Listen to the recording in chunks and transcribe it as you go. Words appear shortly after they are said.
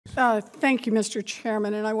Thank you, Mr.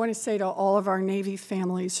 Chairman. And I want to say to all of our Navy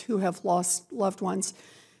families who have lost loved ones,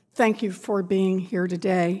 thank you for being here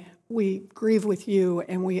today. We grieve with you,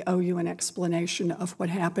 and we owe you an explanation of what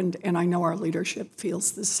happened, and I know our leadership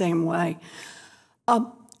feels the same way.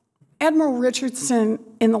 Admiral Richardson,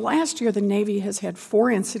 in the last year, the Navy has had 4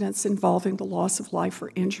 incidents involving the loss of life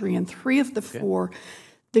or injury, and 3 of the 4,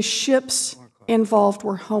 the ships involved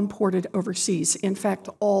were home ported overseas, in fact,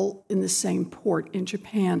 all in the same port in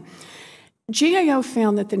Japan. GAO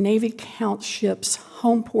found that the Navy counts ships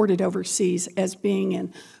home ported overseas as being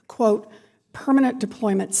in, quote, permanent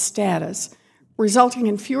deployment status, resulting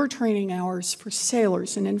in fewer training hours for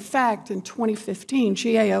sailors. And in fact, in 2015,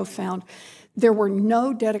 GAO found there were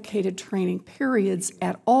no dedicated training periods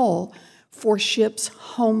at all for ships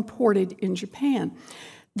home ported in Japan.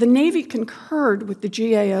 The Navy concurred with the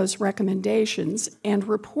GAO's recommendations and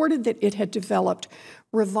reported that it had developed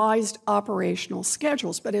revised operational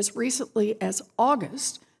schedules. But as recently as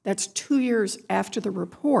August, that's 2 years after the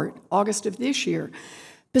report, August of this year,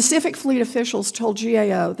 Pacific Fleet officials told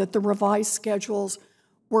GAO that the revised schedules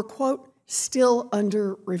were, quote, still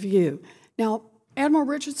under review. Now, Admiral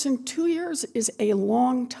Richardson, 2 years is a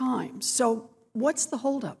long time. So what's the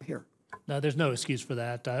holdup here? No, there's no excuse for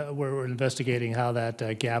that. We're investigating how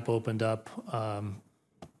that gap opened up.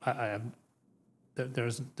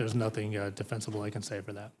 There's nothing defensible I can say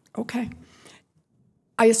for that. Okay.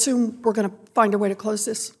 I assume we're going to find a way to close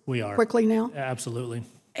this quickly now? Absolutely.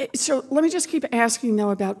 So let me just keep asking,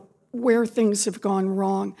 though, about where things have gone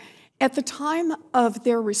wrong. At the time of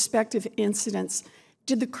their respective incidents,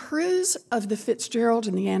 did the crews of the Fitzgerald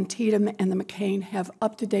and the Antietam and the McCain have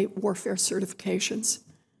up-to-date warfare certifications?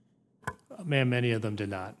 Ma'am, many of them did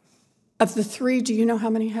not. Of the 3, do you know how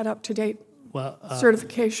many had up-to-date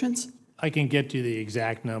certifications? I can get you the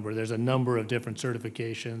exact number. There's a number of different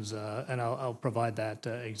certifications, and I'll provide that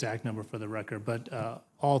exact number for the record. But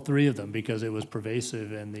all 3 of them, because it was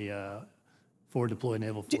pervasive in the forward deployed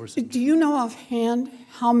naval forces. Do you know offhand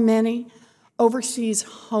how many overseas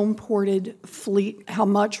home-ported fleet,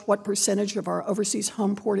 what percentage of our overseas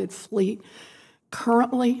home-ported fleet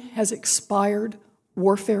currently has expired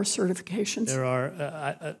warfare certifications? There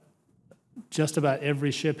are, just about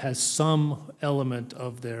every ship has some element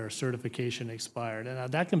of their certification expired. And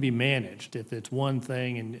that can be managed. If it's one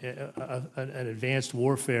thing, and an advanced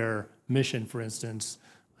warfare mission, for instance,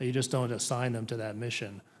 you just don't assign them to that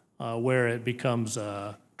mission. Where it becomes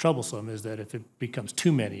troublesome is that if it becomes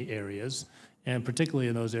too many areas, and particularly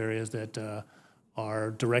in those areas that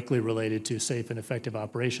are directly related to safe and effective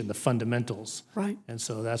operation, the fundamentals. Right. And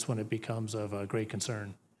so that's when it becomes of a great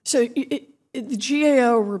concern. So the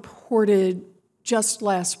GAO reported just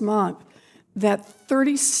last month that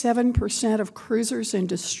 37% of cruisers and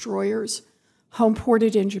destroyers home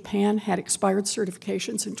ported in Japan had expired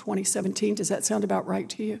certifications in 2017. Does that sound about right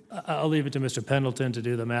to you? I'll leave it to Mr. Pendleton to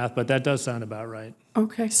do the math, but that does sound about right.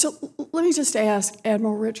 Okay, so let me just ask,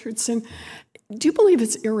 Admiral Richardson, do you believe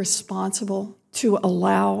it's irresponsible to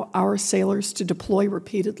allow our sailors to deploy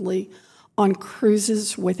repeatedly on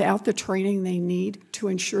cruises without the training they need to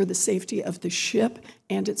ensure the safety of the ship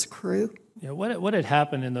and its crew? Yeah, what had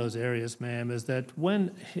happened in those areas, ma'am, is that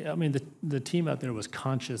the team out there was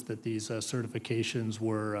conscious that these certifications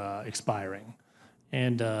were expiring.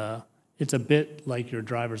 And it's a bit like your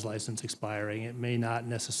driver's license expiring. It may not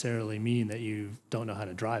necessarily mean that you don't know how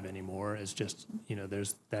to drive anymore. It's just,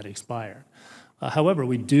 there's that expired. However,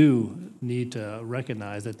 we do need to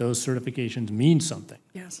recognize that those certifications mean something.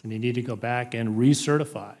 Yes. And you need to go back and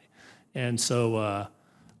recertify. And so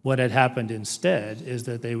what had happened instead is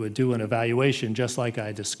that they would do an evaluation just like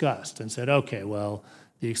I discussed and said, okay, well,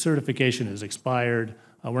 the certification is expired.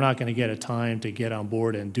 We're not going to get a time to get on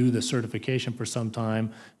board and do the certification for some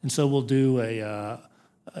time. And so we'll do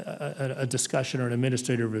a discussion or an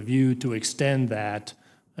administrative review to extend that.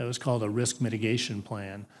 It was called a risk mitigation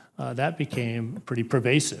plan. That became pretty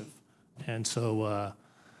pervasive. And so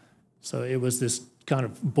it was this kind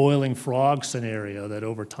of boiling frog scenario that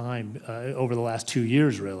over time, over the last 2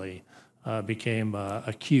 years really, became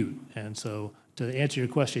acute. And so to answer your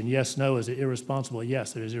question, yes, no, is it irresponsible?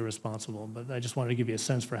 Yes, it is irresponsible. But I just wanted to give you a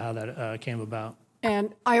sense for how that came about.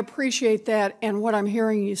 And I appreciate that. And what I'm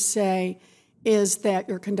hearing you say is that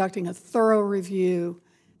you're conducting a thorough review.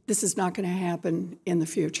 This is not going to happen in the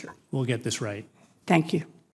future. We'll get this right. Thank you.